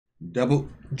Double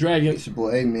Dragon. It's your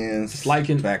boy AMENZ.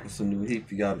 Liking. Back with some new heat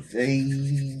for y'all today.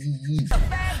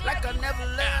 Like I never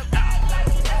left.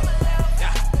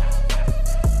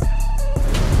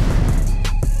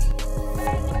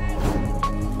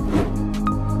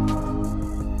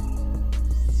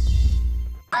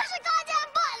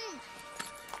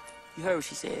 You heard what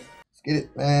she said. Let's get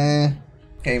it, man.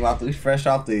 Came out fresh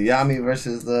off the Yami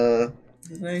versus what's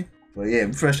his name? But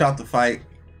yeah, fresh off the fight.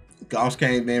 Gauss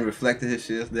came in, reflected his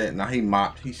shit. That now he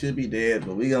mopped. He should be dead,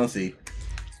 but we gonna see.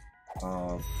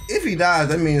 If he dies,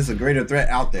 that means it's a greater threat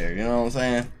out there. You know what I'm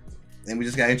saying? And we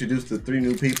just got introduced to 3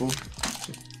 new people.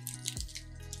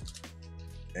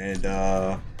 And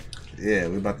yeah,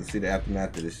 we're about to see the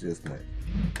aftermath of this shit tonight.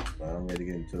 But I'm ready to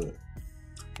get into it.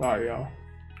 Sorry, y'all.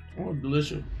 Oh,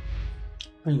 delicious.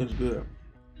 I think it's good.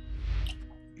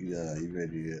 Yeah, you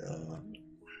ready to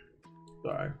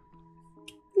Sorry.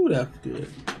 Ooh, that's good.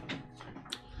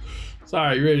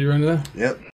 Sorry, you ready to run that?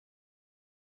 Yep.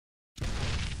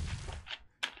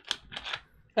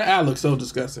 That eye looks so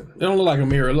disgusting. It don't look like a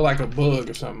mirror. It look like a bug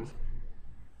or something.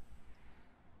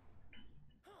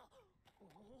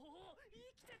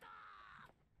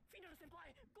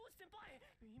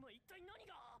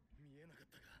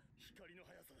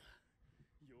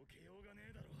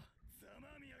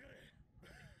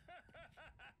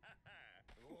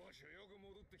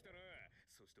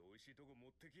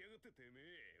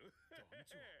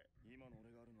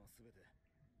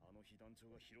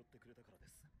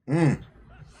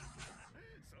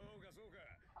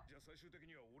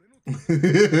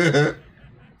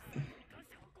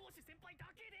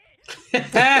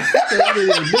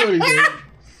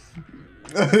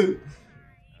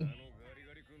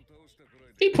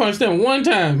 He punched him one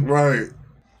time. Right.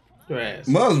 Trash.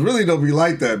 Mugs really don't be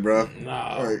like that, bro.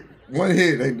 Nah. Like, one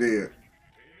hit, they dead.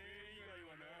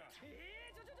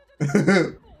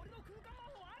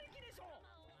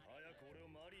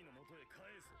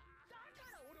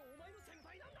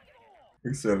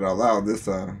 He said it out loud this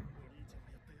time.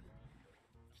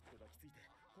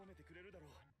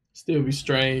 Still be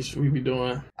strange. We be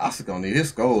doing. Asuka gonna need his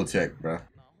skull check, bro.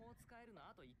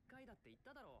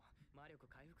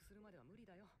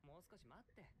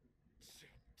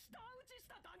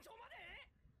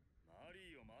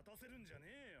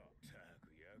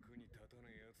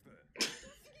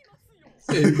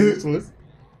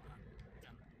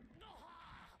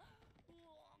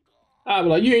 I'll be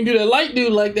like, you ain't do that light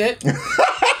dude like that.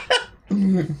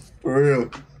 For real.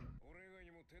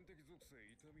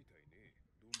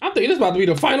 I'm thinking this about to be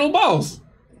the final boss.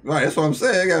 Right, that's what I'm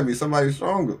saying. It gotta be somebody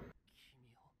stronger.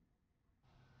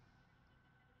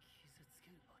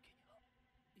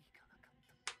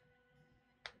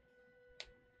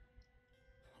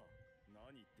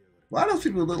 Why those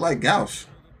people look like Gauss?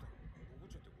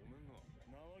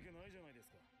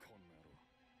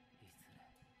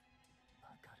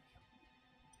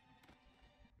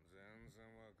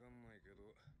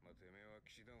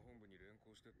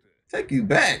 Take you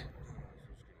back.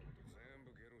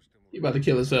 He about to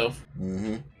kill himself.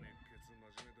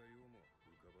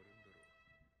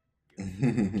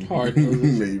 Hard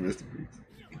noses. May you rest in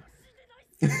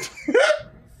peace.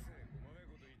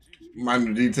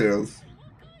 Minor details.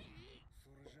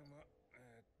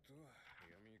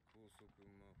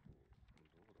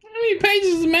 How many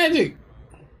pages is magic?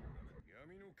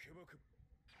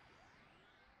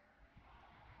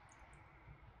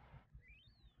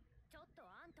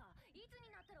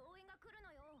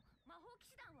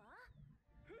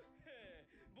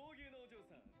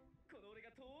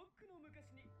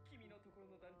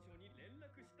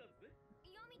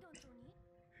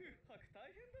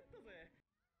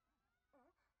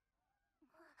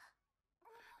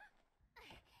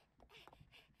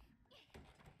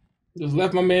 Just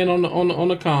left my man on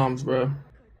the comms, bro.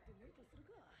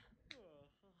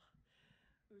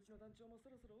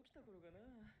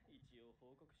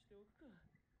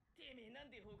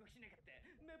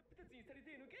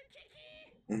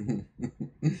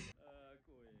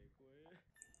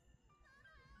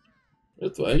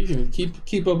 That's why you can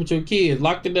keep up with your kids.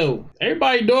 Lock the door.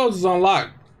 Everybody's doors is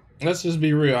unlocked. Let's just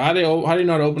be real. How they know how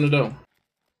to open the door?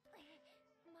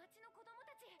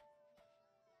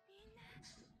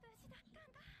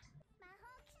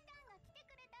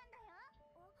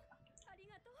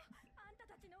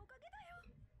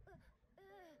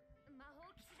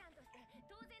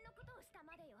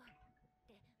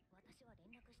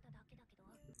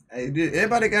 Hey, dude,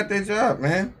 everybody got their job,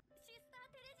 man.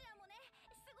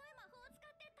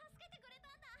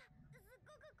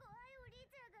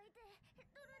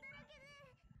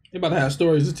 They about to have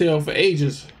stories to tell for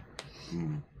ages.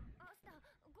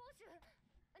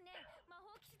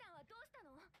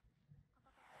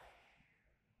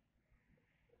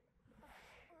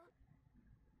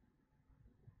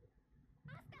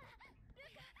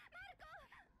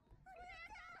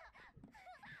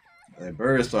 And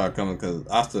birds started coming because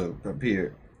Asta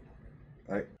appeared.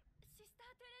 Right?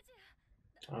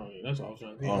 Oh, yeah, that's all I'm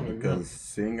saying. Oh,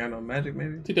 because she ain't got no magic,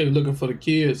 maybe? I think they were looking for the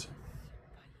kids.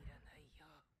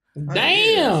 Oh,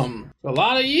 Damn! A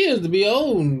lot of years to be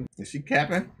old. Is she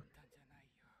capping?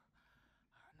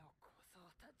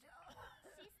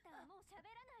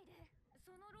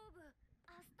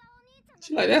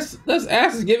 She like, that's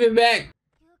Asta's giving back.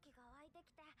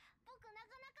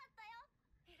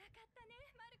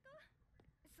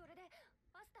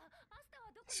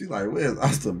 She like, where's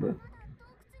Asta, bro?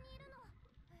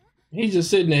 He's just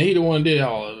sitting there. He the one that did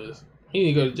all of this. He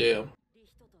didn't go to jail.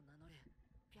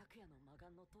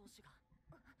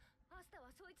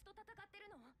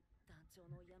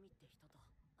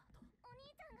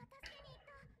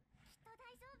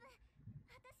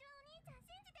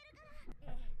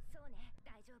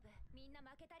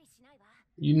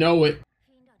 You know it.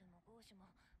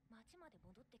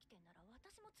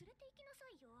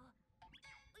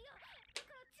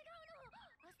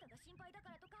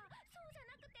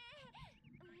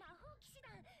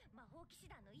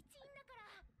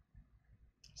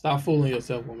 Stop fooling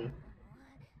yourself, woman.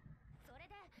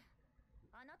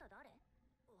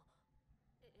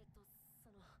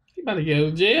 You about to go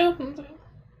to jail?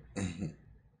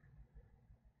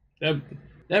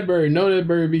 that bird, know that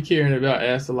bird be caring about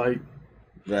Asta, like,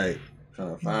 right,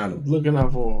 trying to find him, looking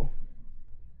out for him.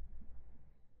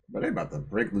 But they about to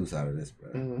break loose out of this,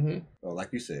 bro. Mm-hmm. Oh, like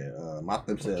you said, my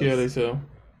themselves. Yeah, they sell.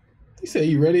 He said,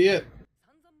 "You ready yet?"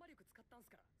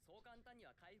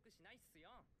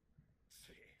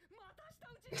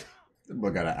 This boy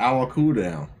got an hour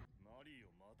cooldown.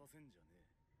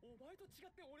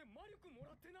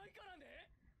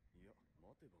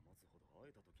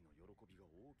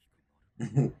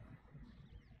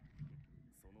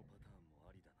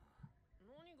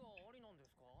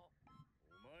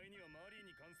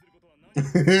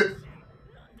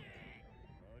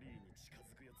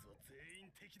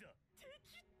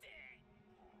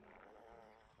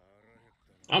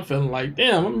 I'm feeling like,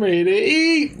 damn, I'm ready to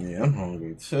eat. Yeah, I'm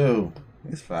hungry too.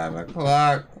 It's 5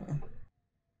 o'clock.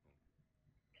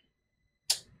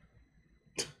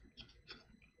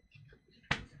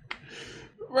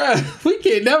 Bruh, we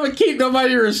can't never keep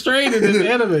nobody restrained in this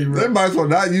anime, bro. They might as well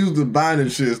not use the binding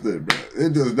shit, then, bro.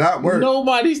 It does not work.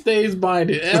 Nobody stays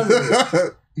binded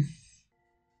ever.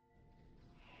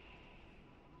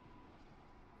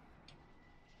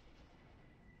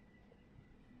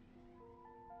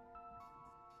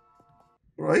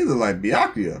 Bro, he look like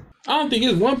Byakuya. I don't think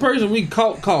it's one person we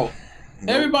caught. Nope.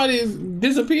 Everybody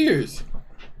disappears.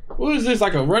 What is this,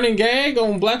 like a running gag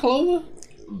on Black Clover?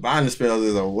 Binding spells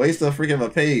is a waste of freaking a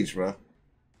page, bro.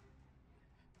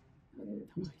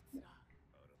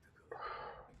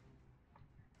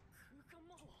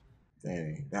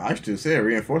 Dang. I still said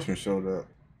reinforcement showed up.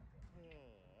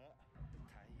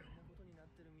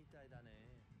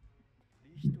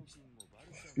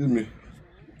 Excuse me.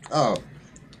 Oh.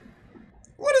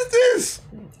 What is this?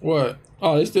 What?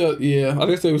 Oh, they still, yeah. I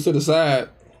guess they was to the side.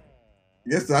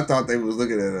 Yes, I thought they was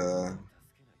looking at,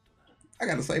 I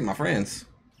gotta save my friends.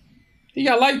 He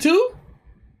got light too?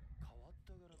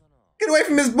 Get away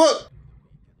from this book!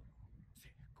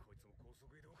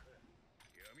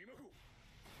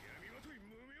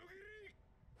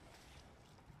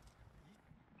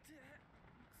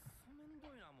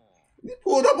 You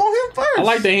pulled up on him first. I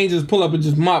like that he ain't just pull up and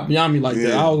just mop Yami like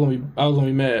that. I was gonna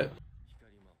be mad.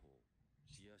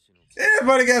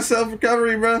 Everybody got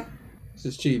self-recovery, bro. This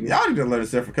is cheating. Y'all need to learn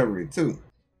self-recovery too.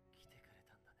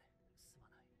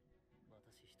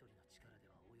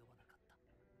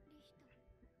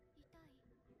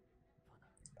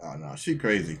 Oh no, she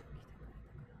crazy.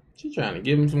 She trying to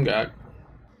give him some gag.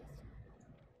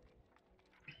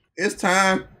 It's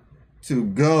time to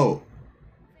go.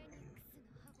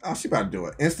 Oh, she about to do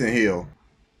an instant heal.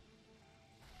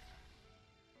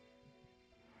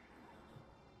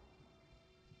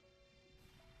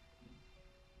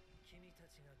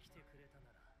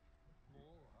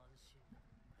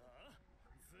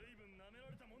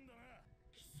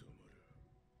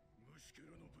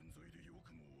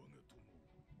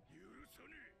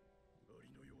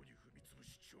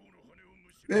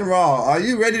 Then Raw, are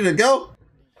you ready to go?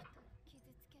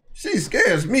 She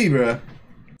scares me, bruh.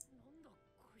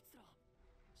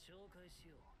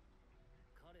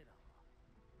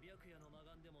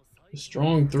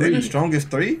 Strong They 3. the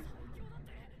strongest 3?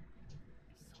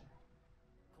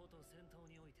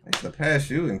 They surpass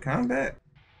you in combat?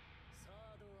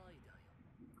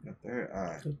 The third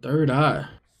eye. The third eye.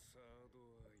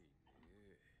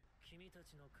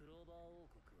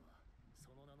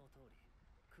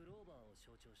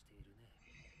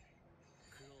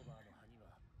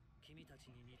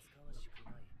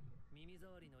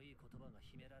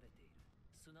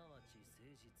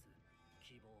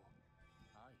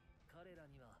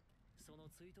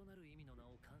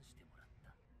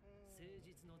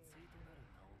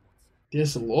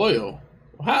 Disloyal?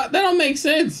 How? That don't make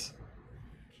sense.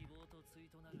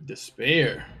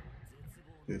 Despair.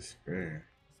 Despair.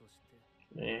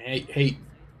 Man, hate. Hate.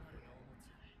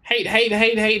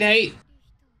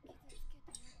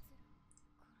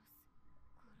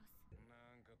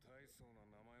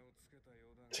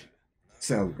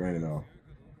 Sounds great and all.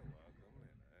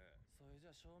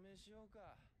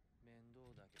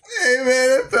 Hey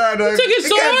man, that's how He took his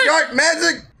sword? got dark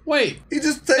magic. Wait, He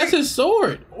just that's his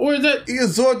sword, or is that? he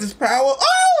absorbed his power.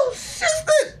 Oh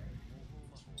shit!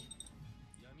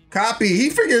 Copy. He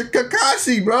freaking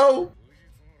Kakashi, bro.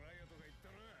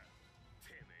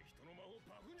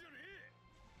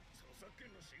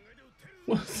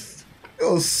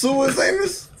 Yo, Suez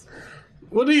Amos.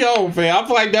 What are you on, fam? I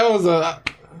feel like that was a.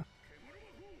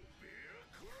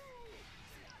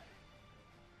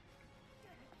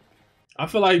 I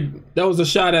feel like that was a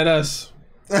shot at us.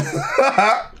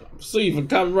 See for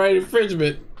copyright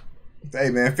infringement. Hey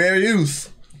man, fair use.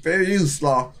 Fair use,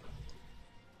 Slaw.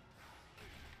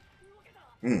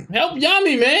 Help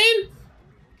Yami, man.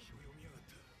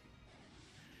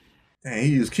 Dang, he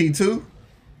used key too.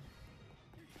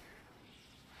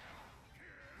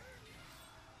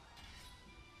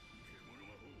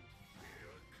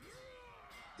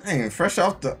 Dang, fresh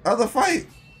off the other fight.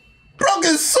 Broke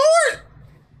his sword.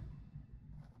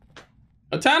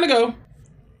 A time to go.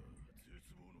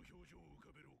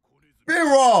 Spin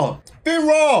raw. Spin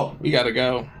raw. We gotta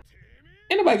go.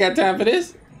 Ain't nobody got time for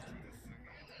this.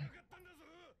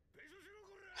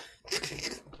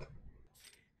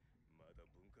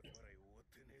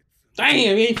 Damn,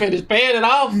 he ain't finished paying it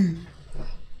off.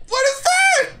 What is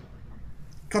that?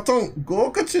 Katon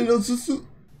Gokachi no Susu.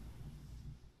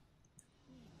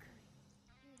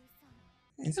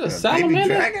 He's a got a baby salamander?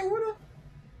 dragon with him?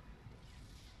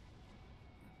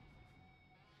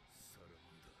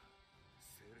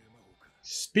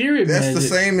 Spirit That's magic. the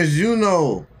same as you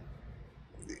know.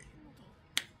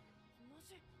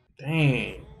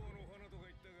 Dang.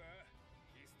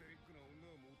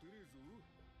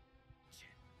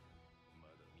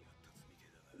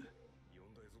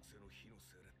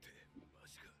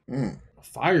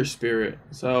 Fire spirit.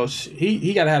 So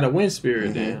he gotta have a wind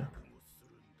spirit then.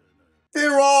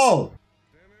 Spin raw.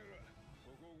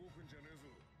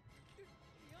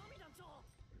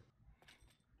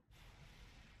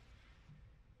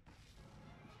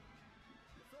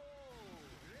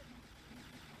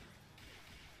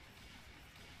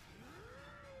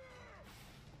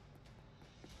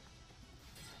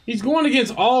 He's going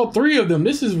against all three of them.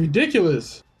 This is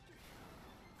ridiculous.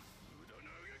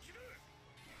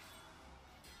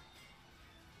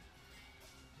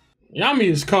 Yami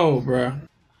is cold, bro.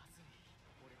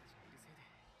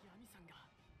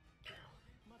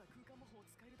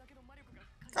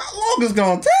 How long is it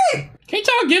gonna take? Can't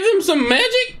y'all give him some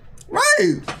magic?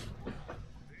 Right.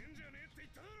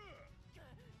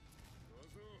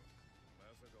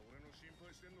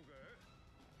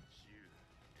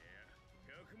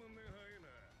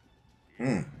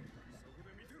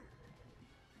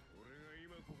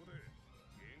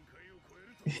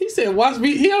 He said, "Watch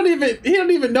me." He don't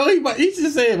even know he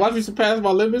just said, "Watch me surpass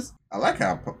my limits." I like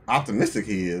how optimistic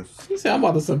he is. He said, "I'm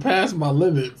about to surpass my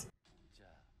limits."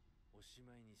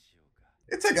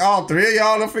 It took all three of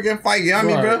y'all to freaking fight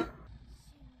Yami, Right. bro.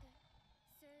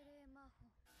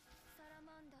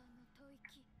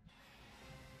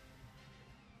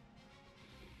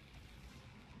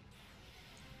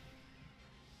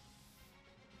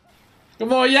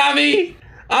 Come on, Yami!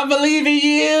 I believe in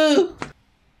you!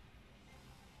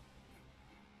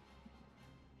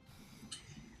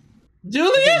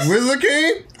 Julius? Wizard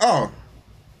King? Oh.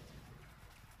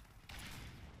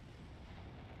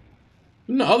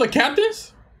 No other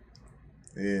captains?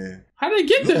 Yeah. How did they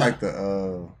get Look there? like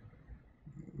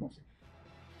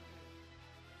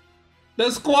the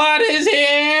squad is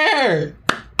here!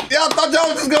 Y'all thought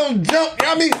y'all was just gonna jump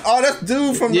Yami? Oh, that's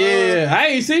dude from Yeah, I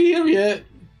ain't seen him yet.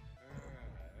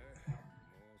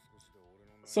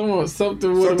 Something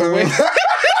with him away.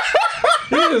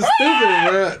 He is stupid,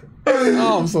 bro.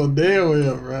 Oh, I'm so dead with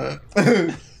him, bro.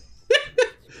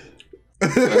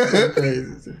 That's so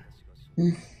crazy.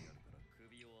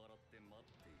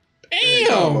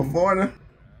 Damn! A foreigner.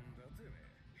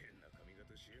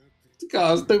 He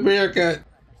got a stupid haircut.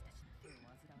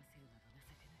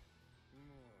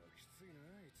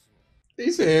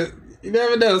 He said, "You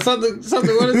never know. Something was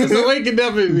just awakened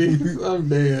up in me." I'm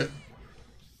dead.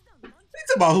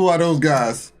 Think about who are those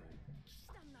guys?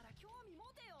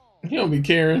 He don't be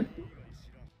caring.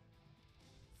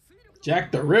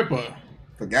 Jack the Ripper.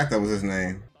 Forgot that was his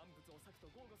name.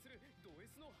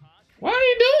 What are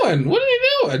you doing? What are you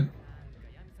doing?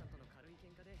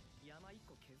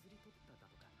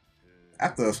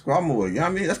 After a squabble with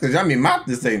Yami, that's because Yami mopped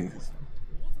this thing.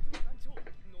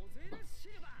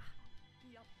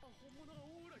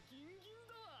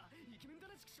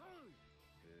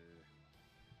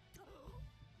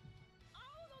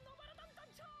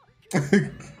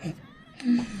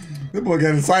 This boy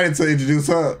got excited to introduce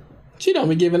her. She don't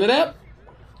be giving it up.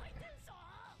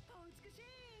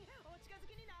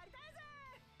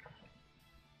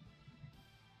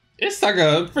 It's like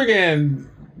a freaking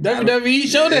WWE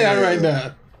showdown right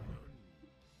now.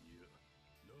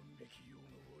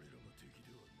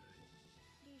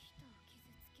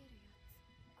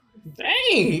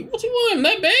 Dang, what you want?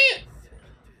 That bad?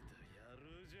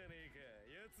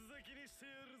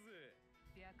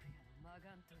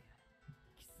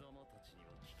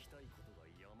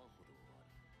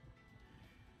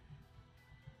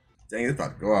 Dang, it's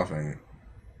about to go off, ain't it?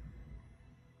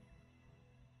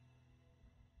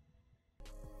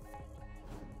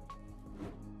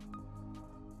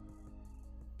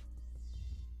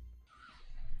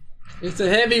 It's a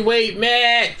heavyweight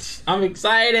match. I'm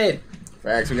excited.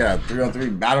 Facts, we got a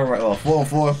 3-on-3 battle right,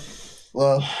 4-on-4.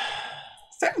 Well,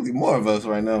 it's technically more of us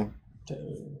right now.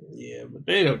 Yeah, but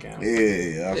they don't count.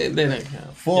 Yeah, They don't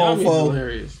count. 4-on-4.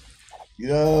 Hilarious. You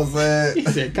know what I'm saying? He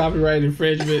said copyright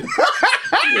infringement.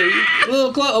 A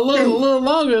little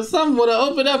longer. Something would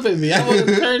have opened up in me. I would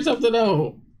have turned something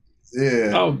on.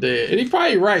 Yeah. Oh, dead. And he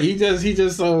probably right. He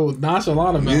just so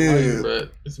nonchalant about it,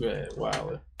 but it's man,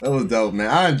 wow. That was dope, man.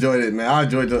 I enjoyed it, man. I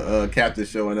enjoyed the captain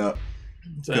showing up.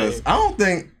 Because I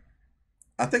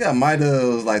think I might have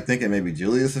was like thinking maybe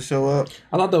Julius would show up.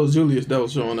 I thought that was Julius that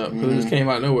was showing up because it just came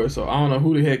out of nowhere. So I don't know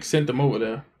who the heck sent them over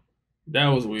there. That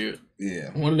was weird.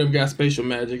 Yeah. One of them got spatial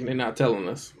magic and they're not telling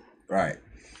us. Right.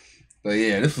 But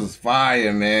yeah, this was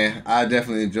fire, man. I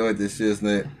definitely enjoyed this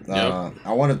shiznit.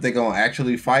 I wonder if they're gonna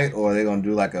actually fight or they're gonna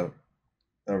do like a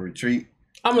retreat.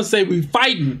 I'm gonna say we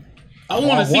fighting. I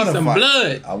want to see some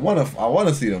blood. I want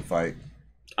to see them fight.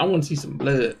 I want to see some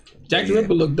blood. Jack the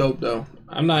Ripper look dope though.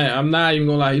 I'm not even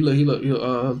gonna lie. He look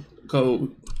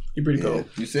cold. He pretty cold.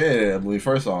 You said when we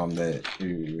first saw him that he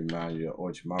reminded you of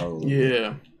Orochimaru.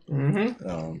 Yeah.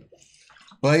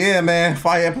 But yeah, man,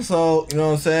 fire episode. You know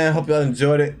what I'm saying? Hope y'all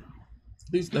enjoyed it.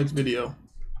 This next video.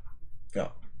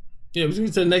 Go. Yeah, let's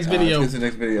get to the next video. Let's get to the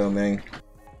next video, man.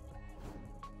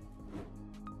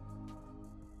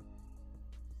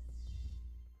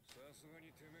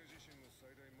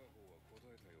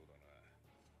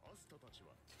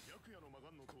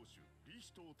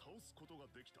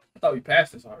 I thought we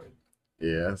passed this already.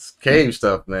 Yeah, it's cave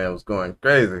stuff, man. It was going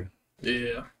crazy.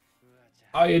 Yeah.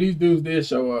 Oh yeah, these dudes did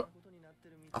show up.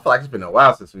 I feel like it's been a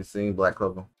while since we've seen Black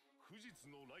Clover.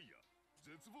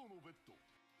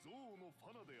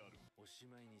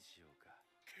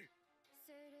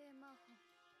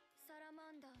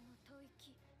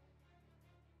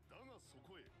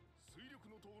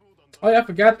 Oh yeah, I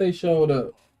forgot they showed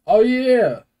up. Oh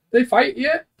yeah. They fight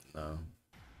yet? No.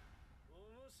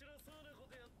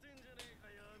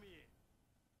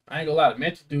 I ain't gonna lie, the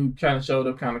Mantis dude kind of showed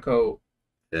up kind of cold.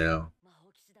 Yeah.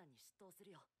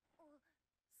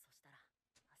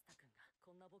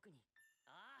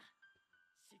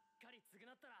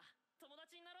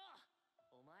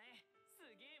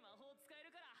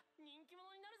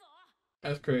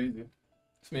 That's crazy.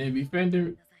 This man be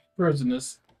defending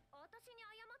prisoners.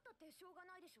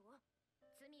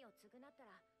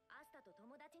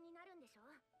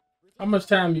 How much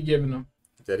time you giving him?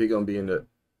 That he gonna be in the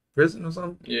prison or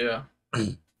something? Yeah.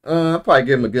 I'll probably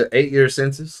give him a good 8-year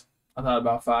sentence. I thought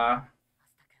about 5.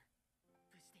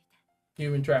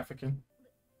 Human trafficking.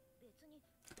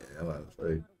 Yeah, I'm about to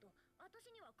say.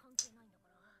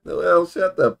 Well,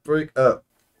 shut the freak up.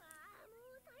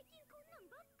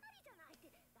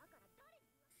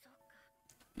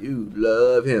 You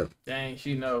love him. Dang,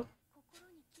 she know.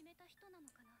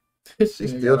 She's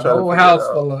still trying to whole house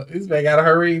full of. This man gotta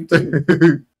hurry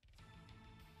too.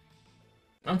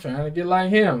 I'm trying to get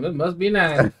like him. This must be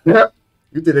nice. You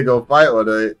think they gonna fight or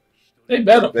they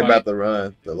better fight. They about to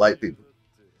run, the light people.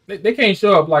 They can't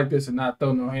show up like this and not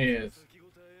throw no hands.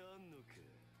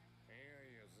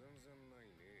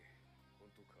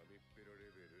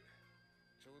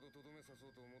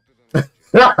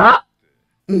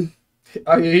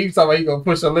 Oh yeah, he's talking about he gonna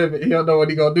push a limit. He don't know what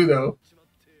he gonna do though.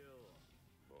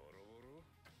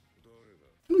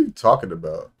 What are you talking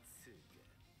about?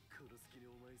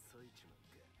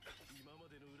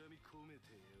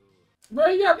 Bro,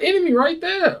 you got enemy right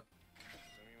there.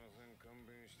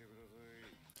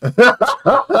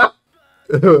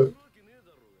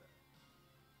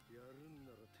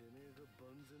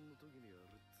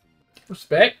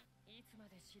 Respect.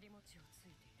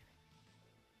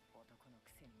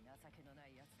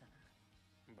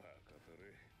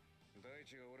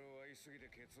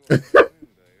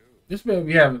 This man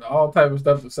be having all type of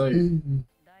stuff to say.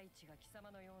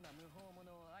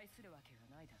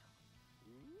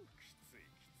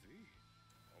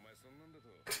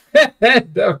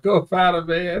 Don't go find a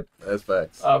man. That's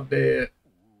facts. I'm dead.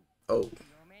 Oh.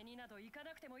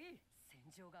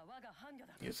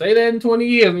 You say that in 20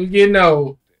 years, we getting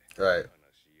old. Right.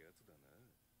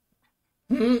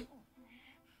 You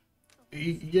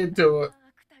get to it.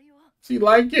 She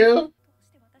like him.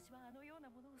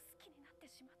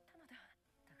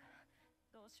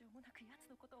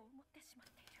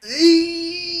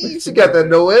 She got that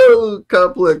Noel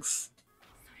complex.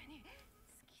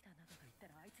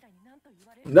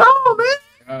 No,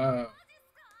 man.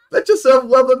 Let yourself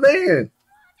love a man.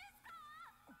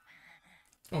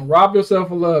 Don't rob yourself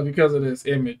of love because of this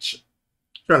image.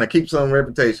 Trying to keep some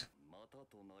reputation.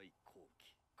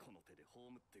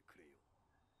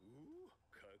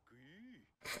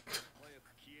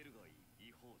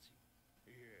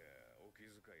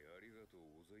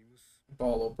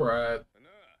 Ball of pride.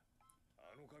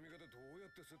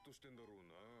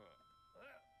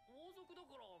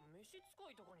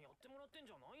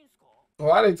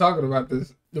 Why are they talking about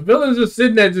this? The villains just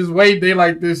sitting there just waiting. They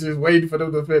like this, just waiting for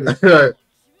them to finish. Yeah.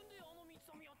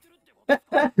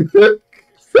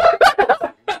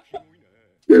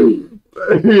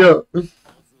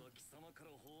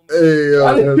 Hey,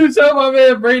 Why did you show my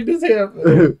man braid his hair?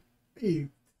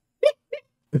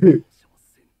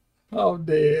 I'm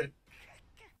dead.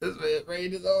 This man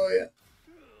braid his own hair.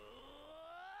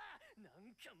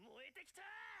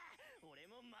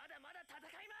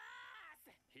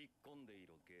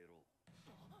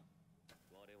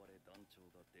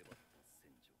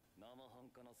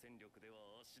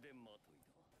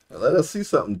 Let us see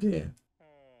something then.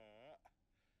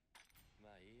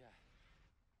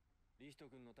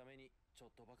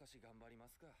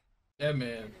 That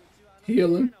man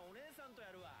healing.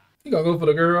 He gonna go for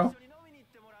the girl.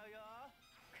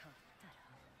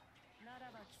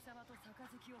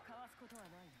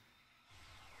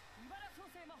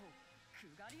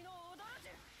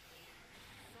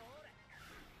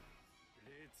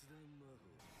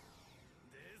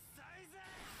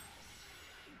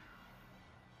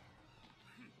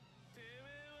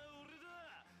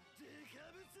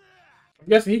 I'm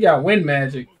guessing he got wind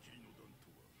magic.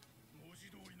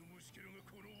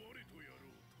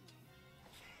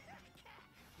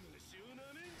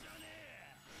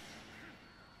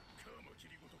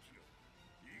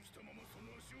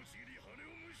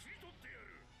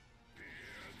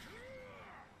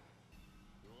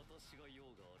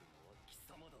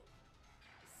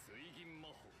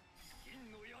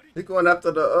 He going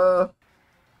after the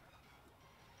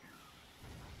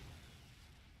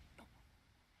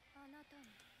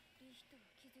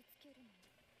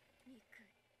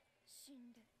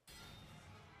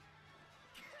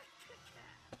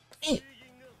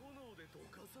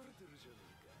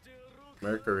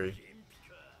Mercury.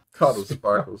 Cuddle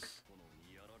sparkles.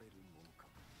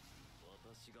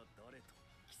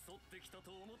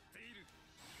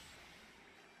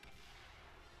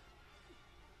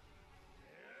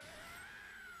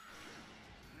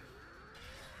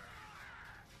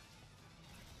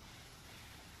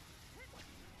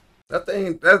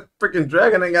 That freaking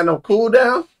dragon ain't got no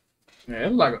cooldown. Man,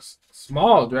 it's like a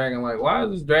small dragon. Like, why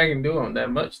is this dragon doing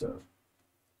that much stuff?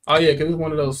 Oh yeah, because it's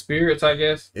one of those spirits, I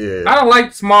guess. Yeah. I don't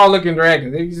like small looking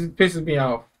dragons. It just pisses me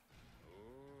off.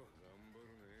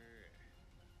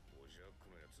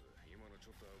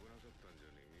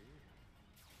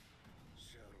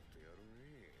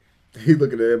 He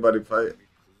looking at everybody fight.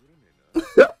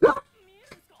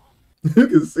 You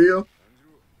can see him.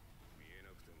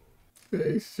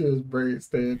 They should brain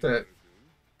stay intact.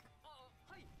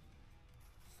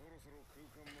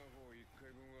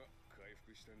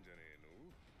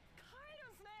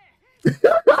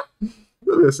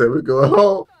 They said we're going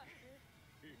home.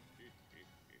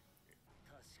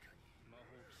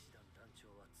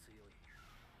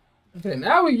 Okay,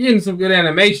 now we're getting some good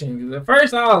animation. Because at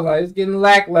first I was like, it's getting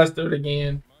lackluster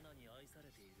again.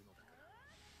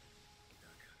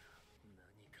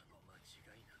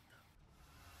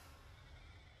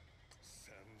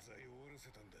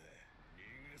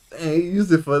 Dang, he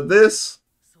used it for this.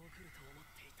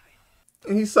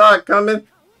 And he saw it coming.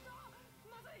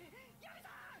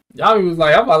 Yami was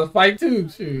like, I'm about to fight too.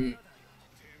 Shoot.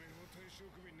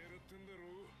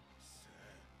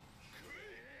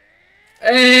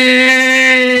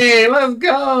 Hey, let's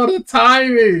go. The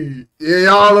timing. Yeah,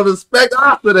 y'all are the spec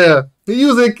after there. He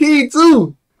using key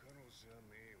too.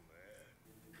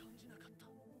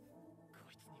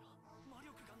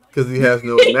 Because he has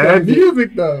no magic.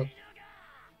 Music though.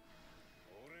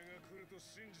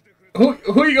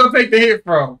 Who you gonna take the hit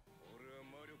from?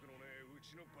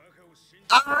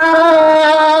 Ah!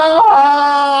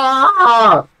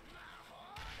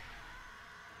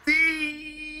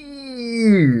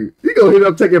 He gonna hit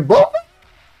up taking both?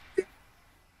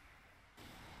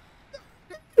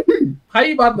 How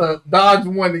you about to dodge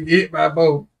one to get hit by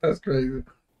both? That's crazy.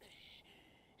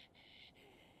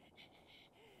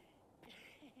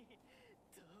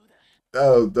 That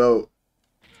was dope.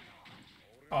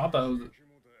 Oh, I thought it was.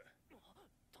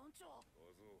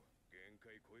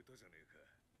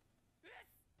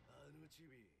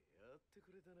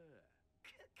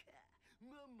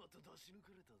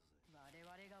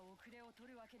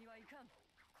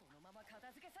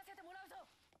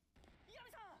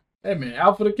 Hey man,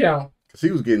 out for the count. Cause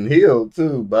he was getting healed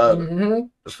too by the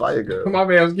fire girl. My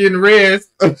man was getting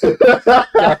rest.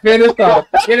 Got finished off.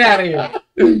 Get out of here.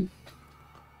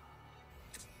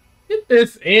 Get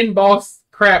this end boss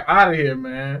crap out of here,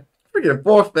 man. Freaking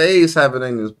 4th phase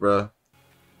happening this, bro.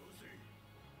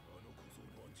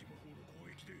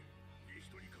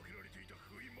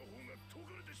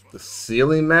 The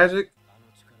ceiling magic?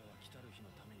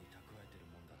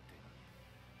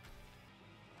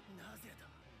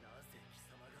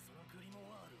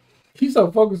 He's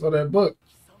so focused on that book.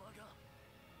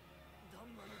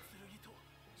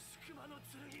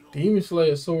 Demon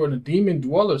Slayer sword and a Demon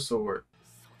Dweller sword.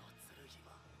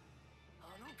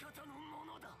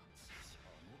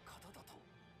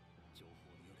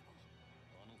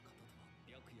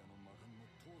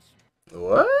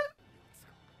 What?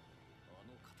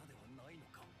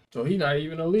 So he's not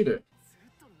even a leader.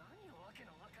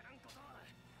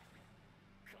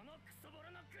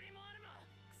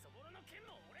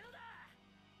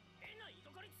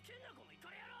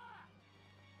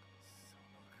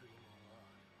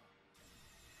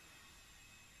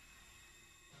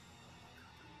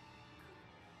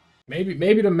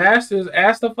 Maybe the masters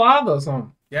asked the father or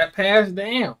something. Got passed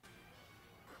down.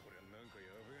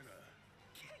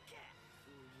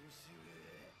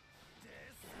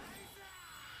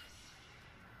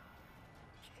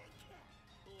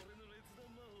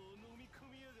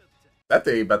 That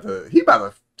thing about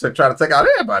to try to take out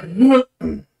everybody.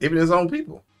 Even his own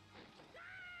people.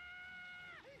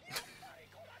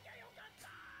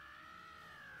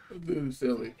 Dude,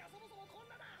 silly.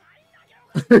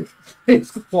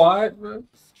 It's quiet, bro.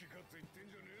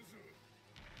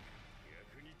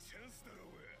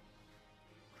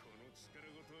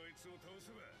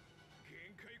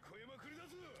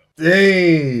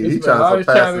 Dang, he trying to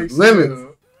surpass his limits.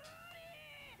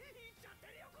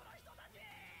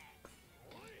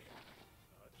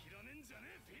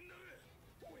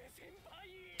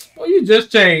 Well, you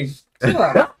just changed.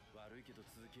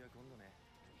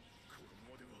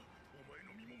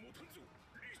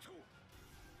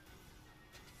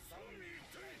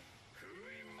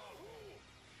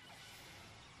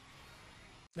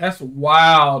 That's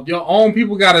wild. Your own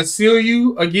people gotta seal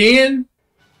you again?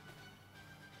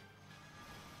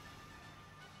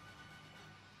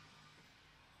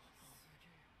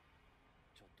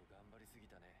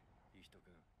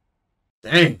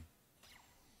 Dang.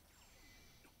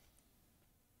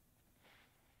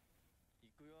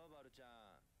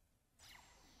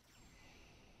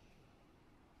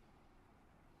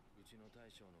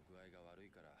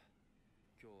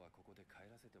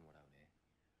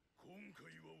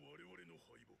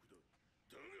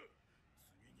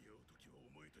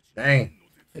 Dang.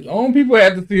 His own people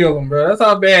had to seal him, bro. That's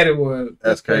how bad it was.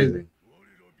 That's crazy.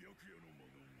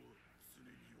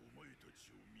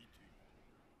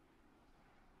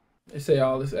 They say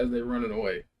all this as they're running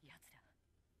away.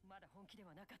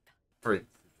 Free.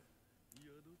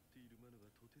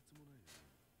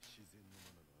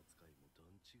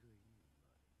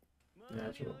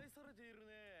 Natural.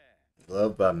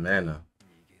 Loved by mana.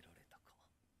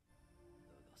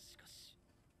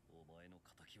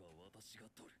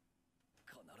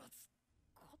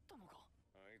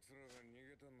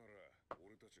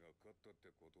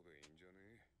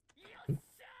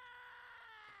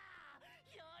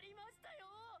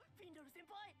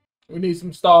 We need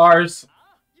some stars.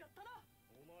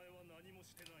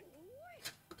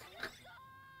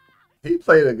 He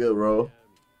played a good role.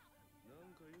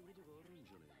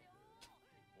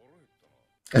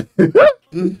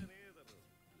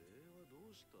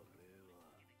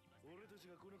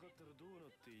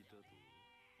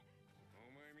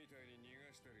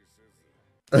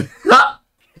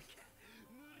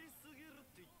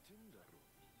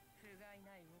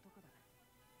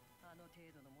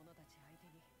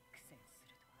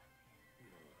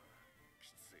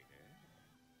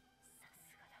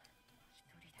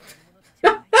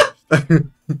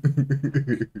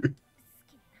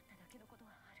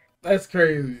 That's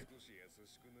crazy.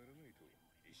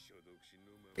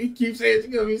 He keeps saying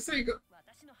she's gonna be single.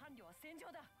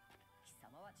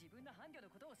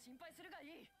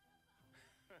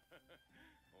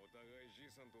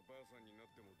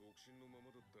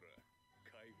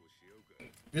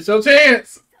 It's your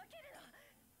chance.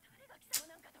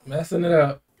 Messing it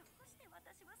up.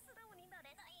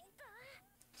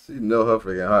 She know her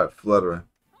freaking heart fluttering.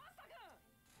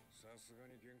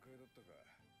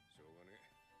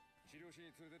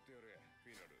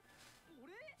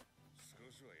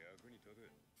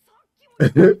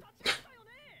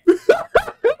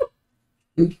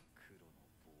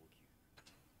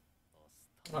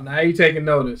 Well, now you taking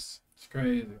notice. It's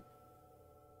crazy.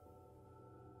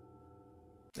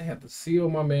 They have to seal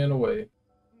my man away.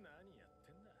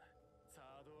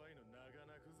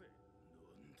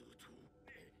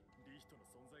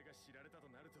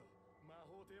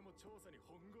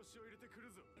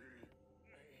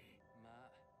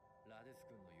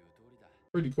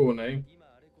 Pretty cool name.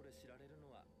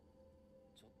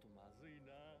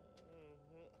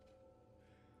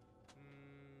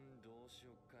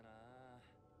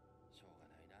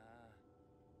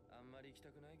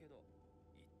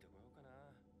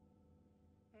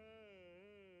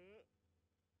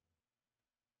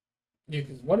 Yeah,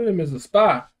 because one of them is a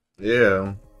spy.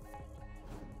 Yeah.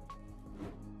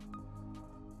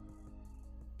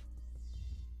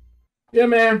 Yeah,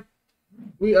 man.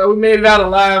 We made it out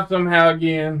alive somehow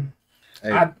again.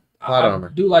 Hey, I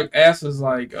do like Asa's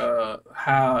like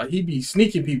how he be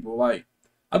sneaking people. Like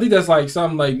I think that's like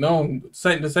something like known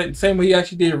the same way he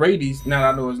actually did Radies. Now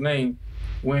that I know his name.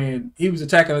 When he was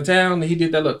attacking the town and he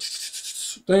did that little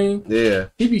thing. Yeah.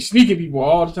 He be sneaking people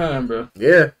all the time, bro.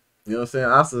 Yeah. You know what I'm saying?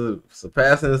 Asa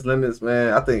surpassing his limits,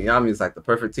 man. I think Yami's like the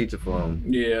perfect teacher for him.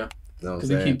 Yeah. You know what I'm Because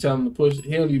saying? he keep telling him to push it.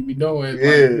 He don't even be doing it.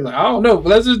 Yeah. Like, like, I don't know, but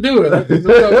let's just do it.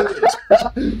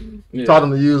 Yeah. Taught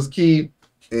him to use key,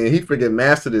 and he freaking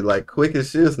mastered it like quick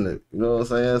as shiznit. You know what I'm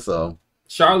saying? So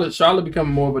Charlotte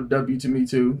become more of a W to me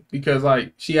too, because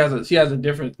like she has a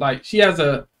different like she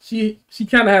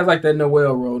kind of has like that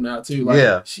Noelle role now too. Like,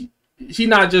 yeah. She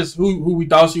not just who we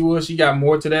thought she was. She got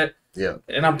more to that. Yeah.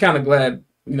 And I'm kind of glad.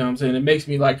 You know what I'm saying? It makes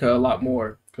me like her a lot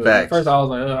more. Facts. At first I was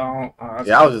like,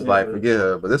 I was just like, forget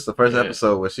her. But this is the first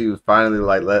episode where she was finally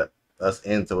like let us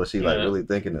into what she like really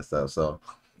thinking and stuff. So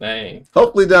dang.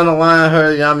 Hopefully down the line,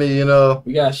 her Yami, you know,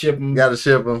 we gotta ship them. Gotta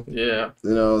ship them. Yeah.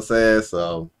 You know what I'm saying?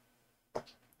 So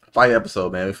fight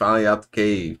episode, man. We finally out the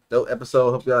cave. Dope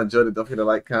episode. Hope y'all enjoyed it. Don't forget to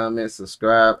like, comment,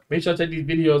 subscribe. Make sure to check these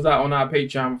videos out on our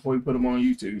Patreon before we put them on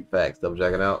YouTube. Facts. Double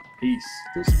checking out. Peace.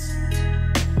 Deuces.